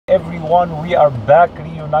everyone. We are back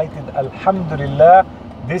reunited, Alhamdulillah.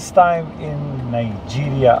 This time in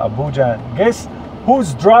Nigeria, Abuja. Guess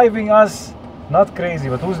who's driving us? Not crazy,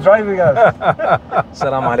 but who's driving us?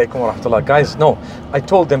 Assalamu alaikum wa rahmatullah. Guys, no, I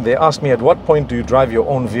told them, they asked me at what point do you drive your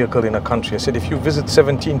own vehicle in a country? I said, if you visit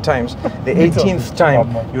 17 times, the 18th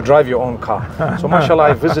time you drive your own car. So mashallah,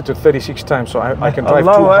 I visited 36 times, so I can drive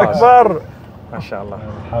two cars. Akbar. Mashallah.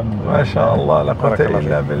 Mashallah, la quwwata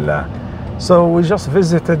illa billah. So we just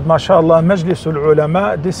visited, mashallah, Majlisul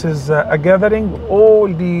Ulama. This is a gathering. All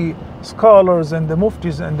the scholars and the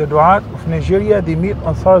muftis and the du'at of Nigeria, they meet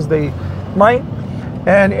on Thursday night,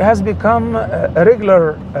 and it has become a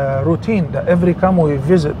regular routine that every time we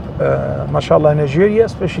visit mashallah Nigeria,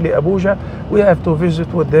 especially Abuja, we have to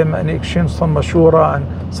visit with them and exchange some mashura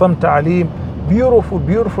and some ta'aleem.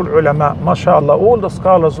 Beautiful ulama, mashallah, all the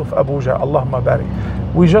scholars of Abuja, Allahumma barik.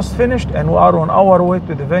 We just finished and we are on our way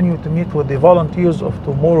to the venue to meet with the volunteers of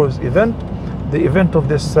tomorrow's event, the event of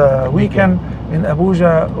this weekend in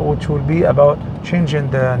Abuja, which will be about changing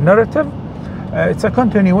the narrative. It's a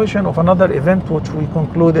continuation of another event which we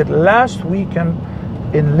concluded last weekend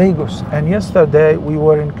in Lagos, and yesterday we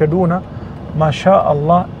were in Kaduna.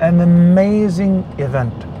 MashaAllah, an amazing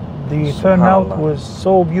event. The turnout was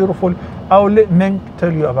so beautiful. I'll let Menk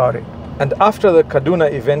tell you about it. And after the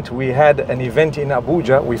Kaduna event, we had an event in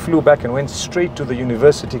Abuja. We flew back and went straight to the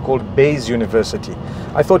university called Bayes University.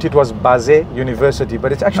 I thought it was Baze University,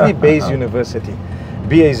 but it's actually Bayes University,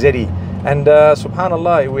 B-A-Z-E. And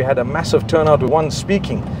subhanallah, we had a massive turnout with one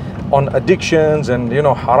speaking on addictions and, you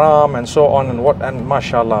know, haram and so on, and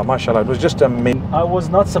mashallah, it was just amazing. I was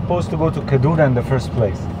not supposed to go to Kaduna in the first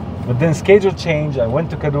place, but then schedule changed. I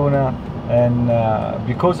went to Kaduna, and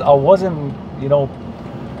because I wasn't, you know,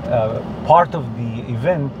 part of the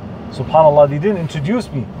event, subhanallah, they didn't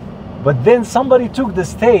introduce me. But then somebody took the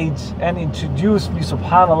stage and introduced me,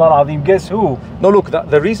 subhanallah al-azim. Guess who? No, look,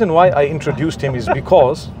 the reason why I introduced him is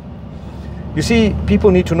because you see,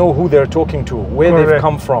 people need to know who they're talking to, where they've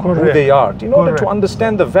come from, who they are, in order to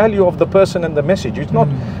understand the value of the person and the message. It's not,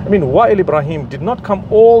 I mean, Wael Ibrahim did not come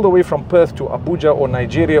all the way from Perth to Abuja or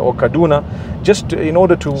Nigeria or Kaduna just in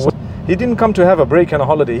order to, he didn't come to have a break and a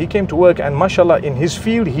holiday. He came to work, and mashallah, in his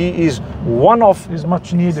field, he is one of... He's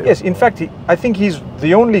much needed. Yes, in fact, I think he's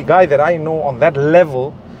the only guy that I know on that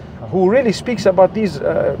level who really speaks about these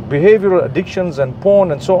behavioral addictions and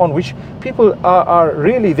porn and so on, which people are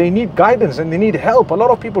really, they need guidance and they need help. A lot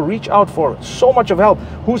of people reach out for so much of help.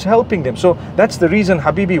 Who's helping them? So that's the reason,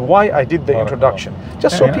 Habibi, why I did the introduction.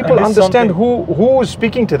 Just so people understand who is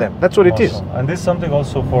speaking to them. That's what it is. And this is something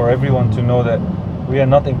also for everyone to know, that we are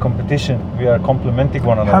not in competition. We are complementing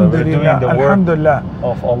one another. We're doing the work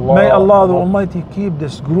of Allah. May Allah the Almighty keep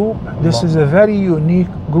this group. This is a very unique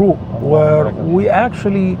group where we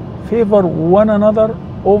actually favor one another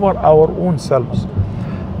over our own selves.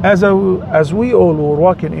 As we all were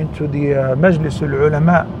walking into the Majlisul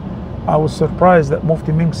Ulama, I was surprised that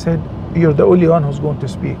Mufti Menk said, "You're the only one who's going to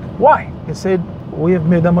speak." Why? He said, "We have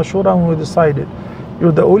made a mashura and we decided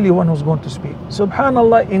you're the only one who's going to speak."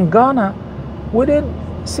 Subhanallah, in Ghana, we did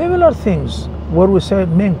similar things where we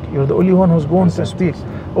said, "Menk, you're the only one who's going to speak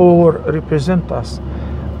or represent us."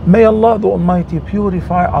 May Allah the Almighty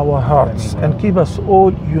purify our hearts and keep us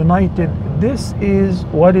all united. This is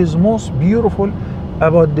what is most beautiful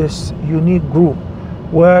about this unique group,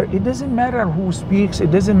 where it doesn't matter who speaks, it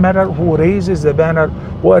doesn't matter who raises the banner.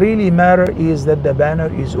 What really matters is that the banner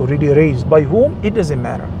is already raised. By whom? It doesn't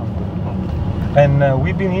matter. And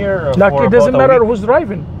we've been here like it doesn't matter who's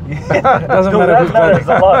driving. Doesn't matter who's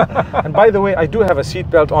driving. And by the way, I do have a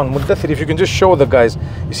seatbelt on. Muddathir, if you can just show the guys.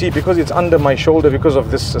 You see, because it's under my shoulder because of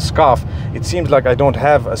this scarf, it seems like I don't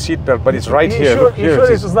have a seatbelt, but it's right here. Look, here it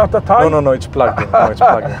is. It's not a tie? No, it's plugged in. No, it's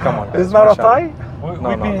plugged in. Come on. It's not a tie? We've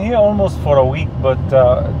been here almost for a week, but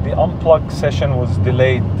the unplugged session was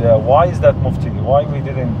delayed. Why is that, Mufti? Why we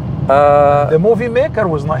didn't? The movie maker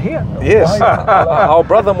was not here. Yes, our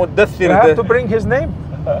brother Muddathir. You have to bring his name.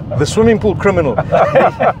 The swimming pool criminal.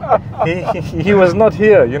 he was not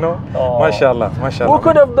here, you know. Mashallah. We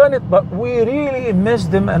could have done it, but we really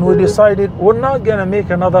missed him, and we decided we're not gonna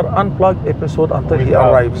make another unplugged episode until he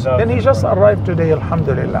arrives. And he just arrived today,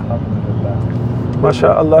 alhamdulillah.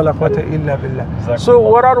 Mashallah, la quwwata illa billah. So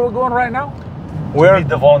where are we going right now? We're meet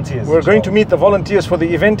the volunteers. We're going to meet the volunteers for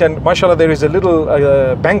the event, and mashallah, there is a little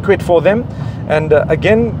banquet for them. And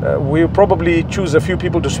again, we'll probably choose a few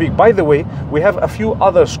people to speak. By the way, we have a few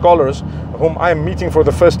other scholars whom I am meeting for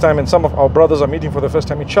the first time, and some of our brothers are meeting for the first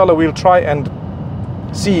time. Inshallah, we'll try and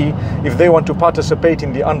see if they want to participate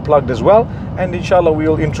in the unplugged as well, and inshallah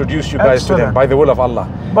we'll introduce you guys to them by the will of Allah.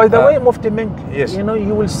 By the way, Mufti Menk, yes, you know,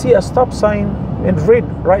 you will see a stop sign in red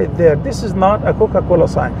right there. This is not a Coca-Cola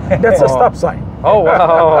sign. That's a stop sign. Oh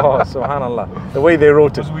wow, subhanallah. The way they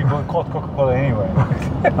wrote it. Because we boycott Coca-Cola anyway.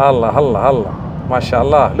 Allah, Allah, Allah.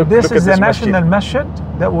 MashaAllah. Look, This look is at the national masjid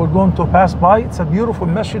that we're going to pass by. It's a beautiful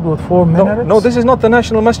masjid with 4 minarets. No, this is not the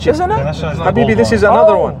national masjid. Isn't it? The national is the Habibi, gold this one. is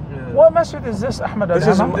another Oh, one. What masjid is this, Ahmed? This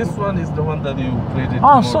is Adham? This one is the one that you prayed in.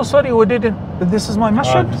 Oh, so sorry, we didn't. This is my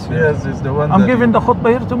masjid. Yes, it's the one. I'm that giving you, the khutbah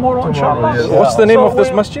here tomorrow, inshallah. yes. What's the name So of this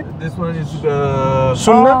we- masjid? This one is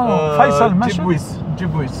Sunnah? Faisal Masjid?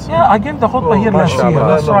 Jibwis. Yeah, I gave the khutbah here last year. mashallah.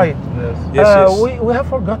 That's right. Yes. Yes, yes. We have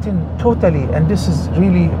forgotten totally, and this is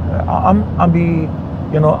really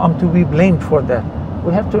I'm to be blamed for that.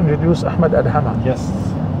 We have to introduce Ahmed Adhama. Yes.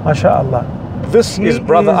 MashaAllah. This is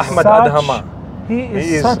Brother Ahmed Adhama. He He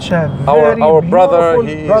is is such a our very brother. beautiful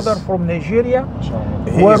He is- brother from Nigeria,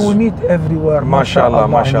 He where is- we meet everywhere. Mashallah,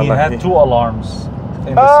 And mashallah. he had 2 alarms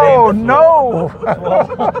in the Oh same no!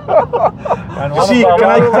 And one See, of the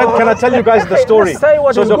alarms- can I tell you guys the story? Let's say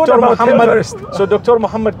what is good about him first. So Dr.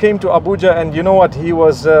 Muhammad came to Abuja, and you know what? He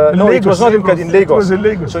was no, it was not in Lagos. It was in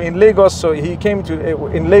Lagos. So in Lagos, so he came to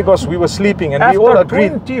in Lagos. We were sleeping, and we all After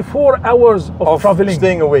agreed 24 hours of traveling.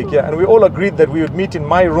 staying awake. Yeah, and we all agreed that we would meet in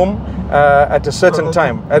my room at a certain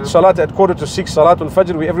time. At Salat at 5:45, Salatul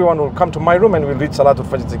Fajr, everyone will come to my room and we'll read Salatul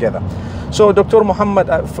Fajr together. So Dr. Muhammad,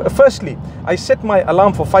 firstly, I set my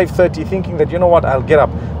alarm for 5:30, thinking that, you know what, I'll get up.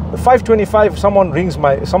 5:25,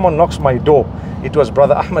 someone knocks my door. It was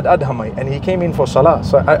Brother Ahmed Adhamai, and he came in for Salah.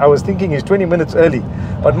 So I was thinking he's 20 minutes early,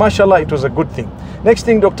 but mashallah, it was a good thing. Next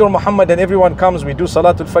thing, Dr. Muhammad and everyone comes, we do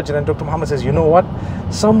Salatul Fajr, and Dr. Muhammad says, you know what?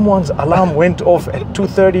 Someone's alarm went off at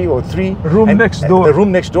 2:30 or 3. Room next door. The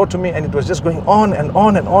room next door to me, and it was just going on and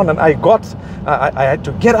on and on. And I had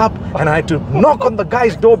to get up and I had to knock on the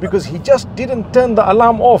guy's door because he just didn't turn the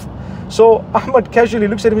alarm off. So Ahmed casually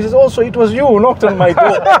looks at him and says, also, it was you who knocked on my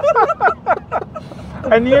door.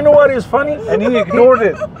 And you know what is funny? And he ignored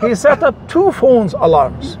it. He set up 2 phones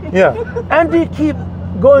alarms, Yeah. and they keep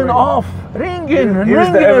going off, ringing and Here's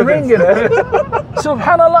the ringing and evidence. ringing.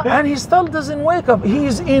 Subhanallah, and he still doesn't wake up.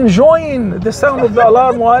 He's enjoying the sound of the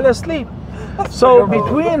alarm while asleep. So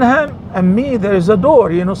between him and me, there is a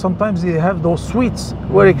door. You know, sometimes they have those suites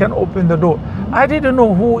where you can open the door. I didn't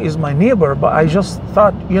know who is my neighbor, but I just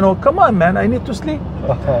thought, come on, man, I need to sleep.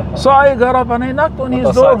 So I got up and I knocked on his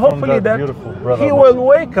Aside door, from hopefully that that beautiful brother he will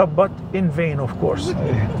wake up, but in vain, of course.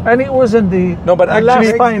 And it wasn't the No, but the last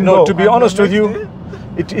actually, time. no, though. to be honest with you,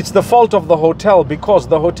 it's the fault of the hotel, because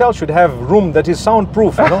the hotel should have room that is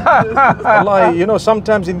soundproof, Wallahi,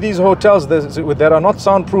 sometimes in these hotels that are not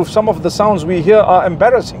soundproof, some of the sounds we hear are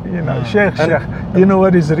embarrassing. Sheikh, you know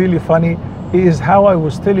what is really funny is how I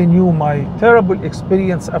was telling you my terrible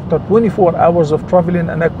experience after 24 hours of traveling,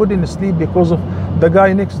 and I couldn't sleep because of the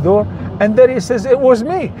guy next door, and then he says it was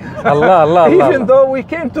me. Allah, Even though we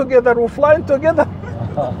came together, we're flying together.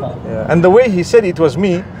 Yeah. And the way he said it was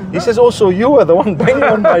me, he says also you were the one banging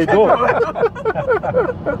on my door.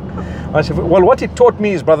 Well, what it taught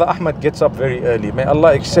me is Brother Ahmed gets up very early. May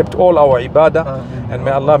Allah accept all our ibadah, and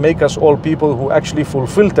may Allah make us all people who actually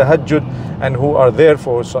fulfill tahajjud and who are there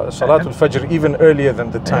for Salatul Fajr even earlier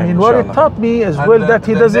than the time. And what it inshallah. taught me as And well that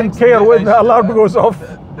he doesn't next care day when the alarm goes off.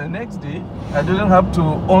 The next day, I didn't have to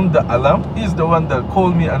on the alarm. He's the one that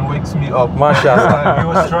called me and wakes me up. MashaAllah. He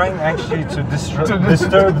was trying actually to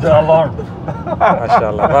disturb the alarm.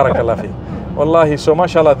 MashaAllah. Barakallah fi. Wallahi, so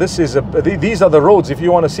mashallah, these are the roads. If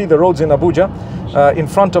you want to see the roads in Abuja, in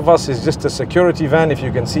front of us is just a security van. If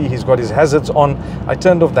you can see, he's got his hazards on. I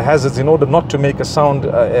turned off the hazards in order not to make a sound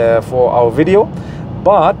for our video.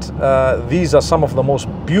 But these are some of the most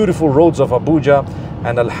beautiful roads of Abuja,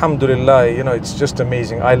 and alhamdulillah, it's just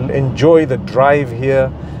amazing. I enjoy the drive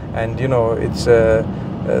here, and it's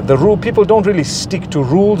the rule. People don't really stick to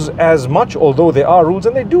rules as much, although there are rules,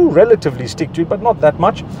 and they do relatively stick to it, but not that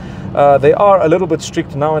much. They are a little bit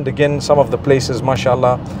strict now and again, some of the places,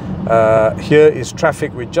 mashallah. Here is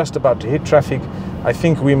traffic. We're just about to hit traffic. I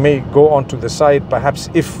think we may go onto the side, perhaps,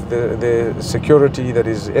 if the security that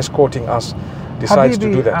is escorting us decides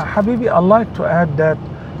to do that. Habibi, I'd like to add that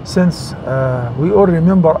since we all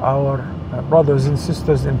remember our brothers and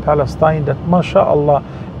sisters in Palestine, that mashallah,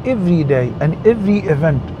 every day and every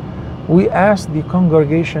event, we ask the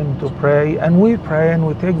congregation to pray, and we pray and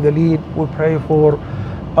we take the lead. We pray for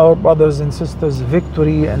our brothers and sisters'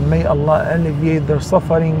 victory, and may Allah alleviate their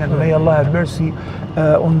suffering, and may Allah have mercy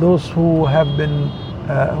on those who have been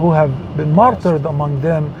martyred among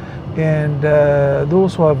them, and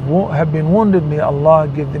those who have been wounded, may Allah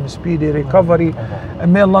give them speedy recovery,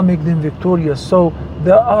 and may Allah make them victorious. So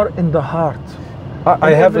they are in the heart.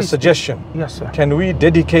 I have a suggestion. Yes, sir. Can we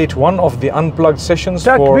dedicate one of the unplugged sessions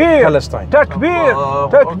for Takbir, Palestine?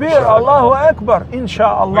 Takbir, Takbir, Allahu Akbar,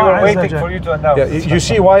 Inshallah. We were waiting for you to announce. Yeah, you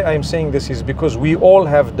see why I'm saying this is because we all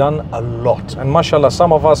have done a lot, and mashallah,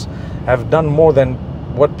 some of us have done more than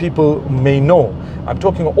what people may know. I'm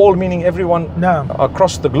talking all, meaning everyone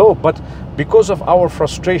across the globe, but because of our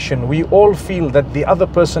frustration, we all feel that the other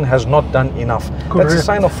person has not done enough. Correct. That's a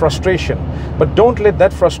sign of frustration. But don't let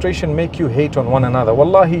that frustration make you hate on one another.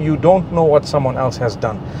 Wallahi, you don't know what someone else has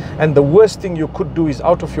done. And the worst thing you could do is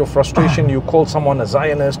out of your frustration, you call someone a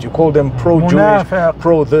Zionist, you call them pro-Jewish,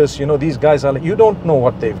 pro-this, you know, these guys are, you don't know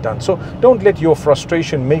what they've done. So don't let your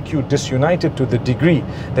frustration make you disunited to the degree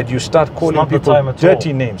that you start calling people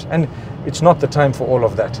dirty names. And it's not the time for all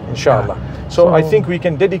of that, inshallah. So I think we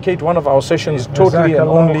can dedicate one of our sessions totally and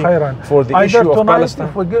only for the issue of Palestine.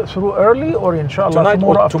 If we get through early, or inshallah tonight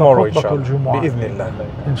tomorrow, or tomorrow, inshallah.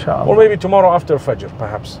 Inshallah. Or maybe tomorrow after Fajr,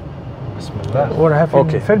 perhaps. Bismillah. We're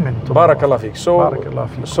having filming tomorrow. Barakallah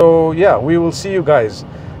feek. So yeah, we will see you guys.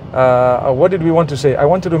 What did we want to say? I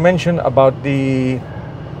wanted to mention about the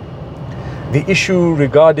issue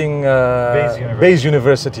regarding Bayes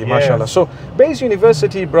University, mashallah. So Bayes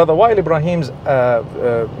University, Brother Wael Ibrahim's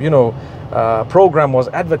program was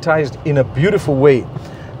advertised in a beautiful way,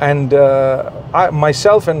 and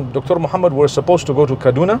myself and Dr. Muhammad were supposed to go to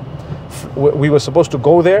Kaduna. We were supposed to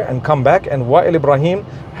go there and come back, and Wael Ibrahim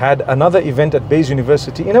had another event at Bayes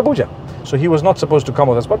University in Abuja. So he was not supposed to come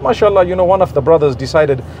with us. But mashallah, you know, one of the brothers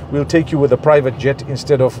decided, we'll take you with a private jet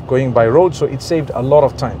instead of going by road. So it saved a lot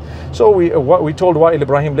of time. So we told Wael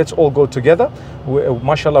Ibrahim, let's all go together.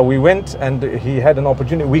 Mashallah, we went, and he had an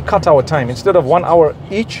opportunity. We cut our time. Instead of 1 hour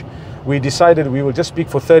each, we decided we will just speak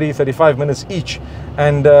for 30-35 minutes each.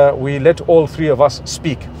 And we let all three of us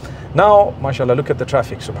speak. Now, mashallah, look at the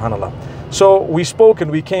traffic, subhanallah. So we spoke and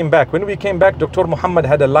we came back. When we came back, Dr. Muhammad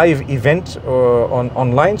had a live event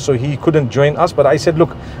online, so he couldn't join us. But I said,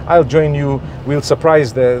 look, I'll join you. We'll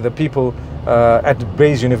surprise the people at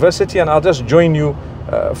Bayes University, and I'll just join you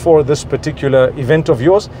for this particular event of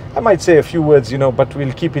yours. I might say a few words, you know, but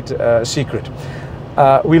we'll keep it secret.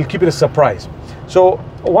 We'll keep it a surprise. So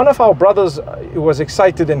one of our brothers was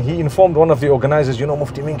excited, and he informed one of the organizers, you know,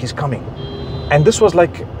 Mufti Menk is coming. And this was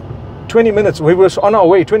like 20 minutes, we were on our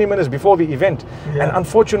way 20 minutes before the event. And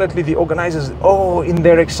unfortunately the organizers, in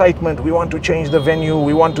their excitement, we want to change the venue,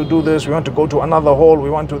 we want to do this, we want to go to another hall, we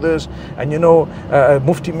want to this, and you know,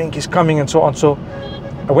 Mufti Menk is coming, and so on. So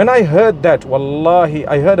when I heard that, wallahi,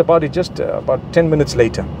 I heard about it just about 10 minutes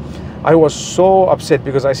later. I was so upset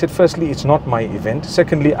because I said, firstly, it's not my event.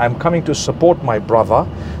 Secondly, I'm coming to support my brother.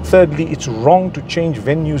 Thirdly, it's wrong to change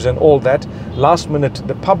venues and all that. Last minute,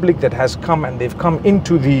 the public that has come, and they've come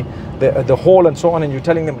into the hall and so on, and you're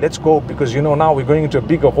telling them, let's go, because you know, now we're going into a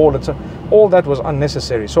bigger hall. And so all that was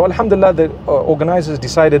unnecessary. So alhamdulillah, the organizers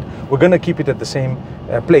decided we're going to keep it at the same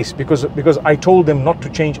place because I told them not to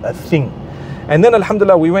change a thing. And then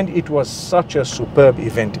alhamdulillah, we went. It was such a superb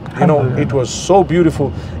event. You know, it was so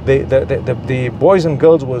beautiful. The boys and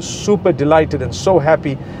girls were super delighted and so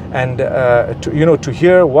happy. And to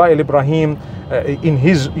hear Wael Ibrahim in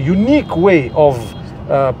his unique way of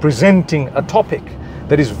presenting a topic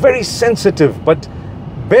that is very sensitive, but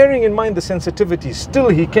bearing in mind the sensitivity, still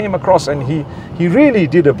he came across, and he really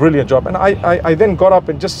did a brilliant job. And I then got up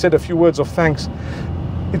and just said a few words of thanks.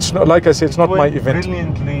 It's not, like I said, it's not my event.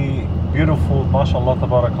 Brilliantly beautiful, mashallah,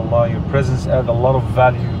 tabarakallah. Your presence add a lot of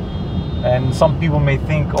value. And some people may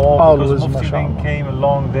think, because Mufti Menk came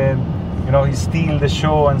along, then you know, he steal the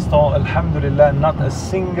show and stuff. Alhamdulillah, not a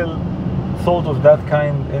single thought of that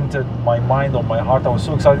kind entered my mind or my heart. I was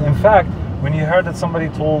so excited. In fact, when you heard that somebody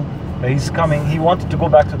told that he's coming, he wanted to go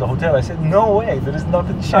back to the hotel. I said, no way, there is not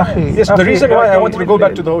a chance. Yes, the reason why I wanted to go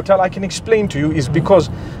back to the hotel, I can explain to you, is because,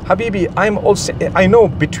 Habibi, I know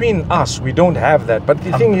between us we don't have that, but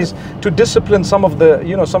the thing is to discipline some of the,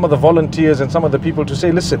 you know, some of the volunteers and some of the people to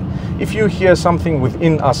say, listen, if you hear something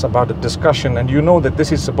within us about a discussion and you know that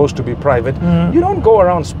this is supposed to be private, you don't go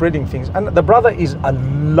around spreading things. And the brother is a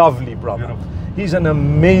lovely brother. Beautiful. He's an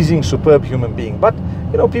amazing, superb human being. But,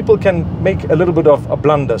 you know, people can make a little bit of a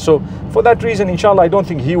blunder. So for that reason, inshallah, I don't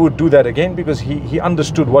think he would do that again, because he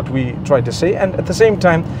understood what we tried to say. And at the same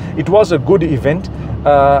time, it was a good event.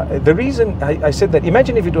 The reason I said that,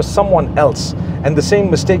 imagine if it was someone else and the same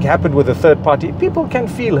mistake happened with a third party. People can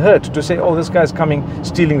feel hurt to say, oh, this guy's coming,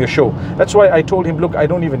 stealing the show. That's why I told him, look, I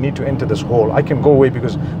don't even need to enter this hall. I can go away,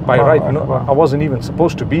 because by right, you know, I wasn't even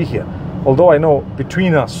supposed to be here. Although I know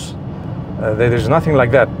between us, there's nothing like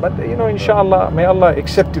that. But, you know, inshallah, may Allah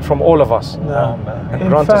accept it from all of us. And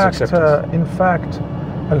grant us acceptance. In fact,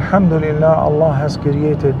 alhamdulillah, Allah has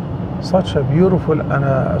created such a beautiful and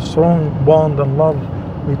a strong bond and love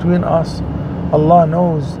between us. Allah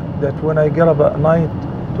knows that when I get up at night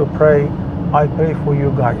to pray, I pray for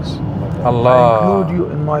you guys. Allah. I include you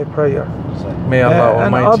in my prayer. May Allah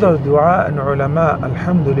And Almighty. other dua and ulama,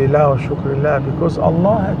 alhamdulillah wa shukrillah, because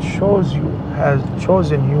Allah has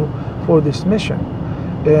chosen you for this mission.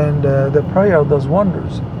 And the prayer does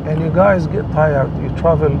wonders. And you guys get tired, you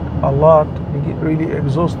travel a lot, you get really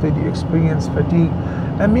exhausted, you experience fatigue.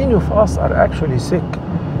 And many of us are actually sick.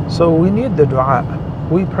 So we need the dua.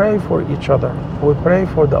 We pray for each other. We pray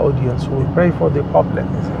for the audience. We pray for the public.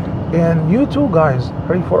 And you too guys,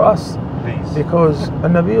 pray for us. Please. Because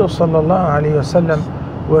Nabi sallallahu alayhi wa sallam,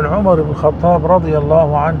 when Umar ibn Khattab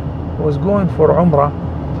radiallahu anhu was going for Umrah,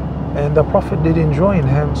 and the Prophet didn't join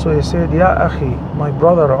him, so he said, Ya akhi, my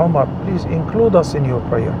brother Umar, please include us in your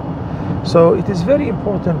prayer. So it is very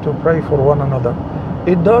important to pray for one another.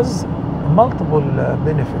 It does multiple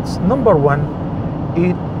benefits. Number one,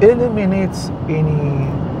 it eliminates any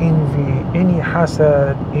envy, any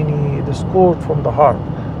hasad, any discord from the heart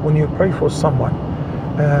when you pray for someone.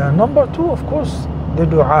 Number two, of course, the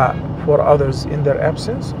dua for others in their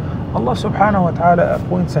absence. Allah subhanahu wa ta'ala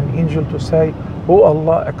appoints an angel to say, Oh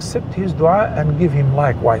Allah, accept his dua and give him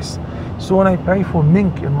likewise. So when I pray for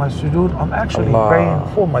Menk in my sujood, I'm actually praying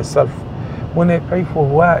for myself. When I pray for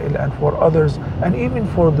Wael and for others, and even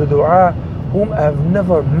for the dua whom I have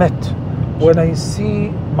never met, when I see,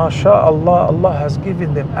 mashallah, Allah has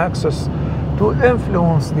given them access to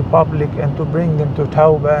influence the public and to bring them to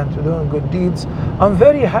tawbah and to doing good deeds, I'm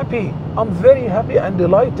very happy. I'm very happy and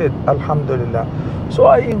delighted, alhamdulillah. So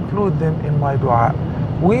I include them in my dua.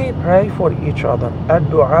 We pray for each other.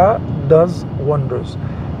 Ad-dua does wonders.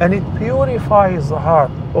 And it purifies the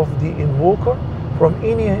heart of the invoker from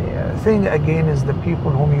anything against the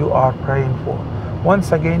people whom you are praying for.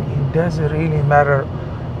 Once again, it doesn't really matter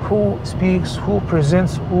who speaks, who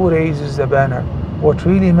presents, who raises the banner. What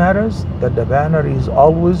really matters that the banner is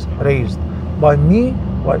always raised by me,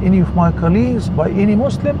 by any of my colleagues, by any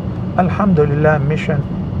Muslim. Alhamdulillah, mission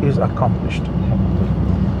is accomplished.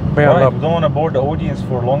 May Allah. We don't want to bore the audience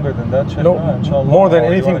for longer than that. No, more than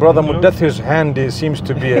anything, Brother Muddathir's hand seems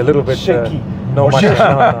to be a little bit shaky. No,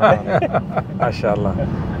 mashallah.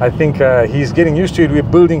 I think he's getting used to it. We're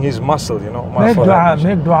building his muscle, you know.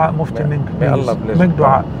 Make dua, Mufti Menk. May Allah bless. Make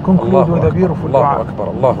dua. Conclude with a beautiful dua.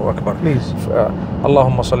 Allahu Akbar. Please.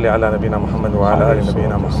 اللهم صل على نبينا محمد وعلى آل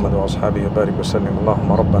نبينا محمد وأصحابه وبارك وسلم.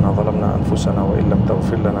 اللهم ربنا ظلمنا أنفسنا وإن لم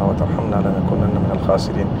تغفر لنا وترحمنا لنكونن من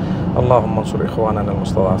الخاسرين. اللهم انصر إخواننا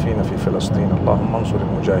المستضعفين في فلسطين. اللهم انصر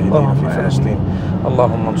المجاهدين في فلسطين.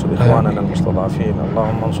 اللهم انصر إخواننا المستضعفين.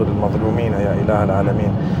 اللهم انصر المظلومين يا إله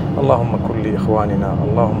العالمين. اللهم كن لإخواننا.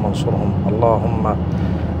 اللهم انصرهم. اللهم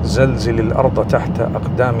زلزل الأرض تحت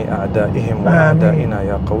أقدام أعدائهم وأعدائنا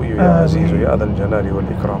يا قوي يا عزيز يا ذا الجلال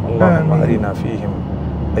والإكرام. اللهم أرنا فيهم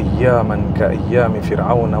أياما كأيام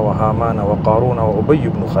فرعون وهامان وقارون وأبي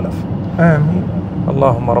بن خلف. آمين.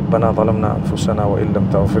 اللهم ربنا ظلمنا أنفسنا وإن لم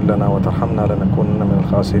تغفر لنا وترحمنا لنكونن من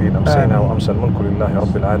الخاسرين. أمسينا وأمسى الملك لله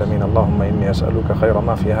رب العالمين. اللهم إني أسألك خير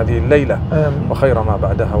ما في هذه الليلة وخير ما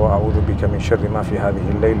بعدها وأعوذ بك من شر ما في هذه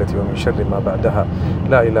الليلة ومن شر ما بعدها.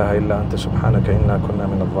 لا إله إلا أنت سبحانك إنا كنا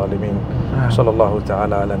من الظالمين. صلى الله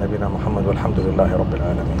تعالى على نبينا محمد والحمد لله رب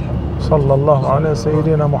العالمين. صلى الله على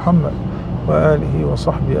سيدنا محمد وآله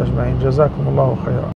وصحبه أجمعين. جزاكم الله خيرا.